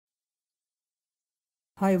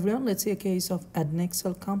Hi everyone, let's see a case of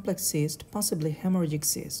adnexal complex cyst, possibly hemorrhagic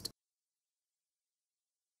cyst.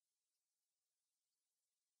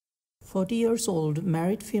 40 years old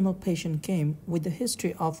married female patient came with a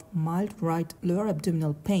history of mild right lower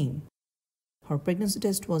abdominal pain. Her pregnancy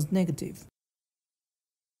test was negative.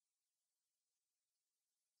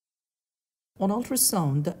 On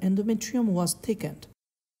ultrasound, the endometrium was thickened.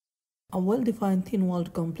 A well-defined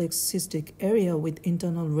thin-walled complex cystic area with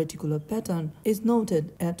internal reticular pattern is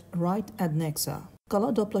noted at right adnexa.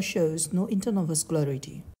 Color Doppler shows no internal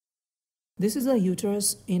vascularity. This is a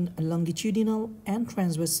uterus in a longitudinal and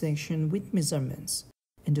transverse section with measurements.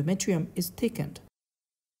 Endometrium is thickened.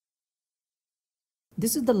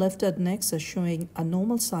 This is the left adnexa showing a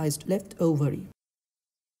normal-sized left ovary.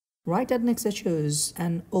 Right adnexa shows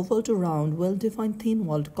an oval to round, well-defined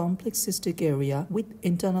thin-walled complex cystic area with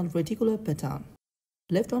internal reticular pattern.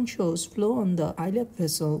 Left one shows flow on the iliac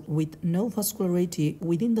vessel with no vascularity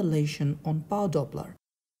within the lesion on power Doppler.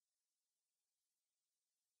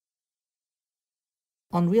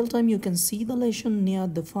 On real time, you can see the lesion near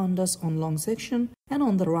the fundus on long section and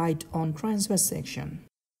on the right on transverse section.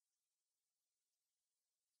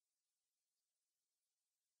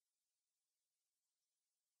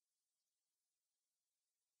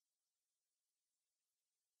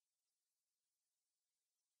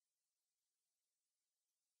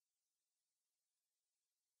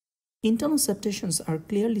 Internal septations are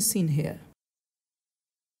clearly seen here.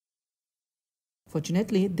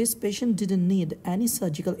 Fortunately, this patient didn't need any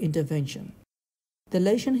surgical intervention. The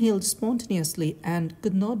lesion healed spontaneously and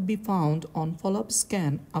could not be found on follow-up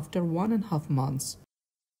scan after 1.5 months.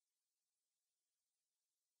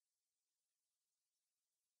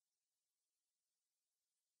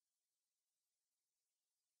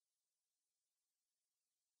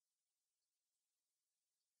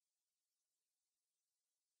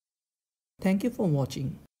 Thank you for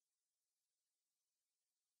watching.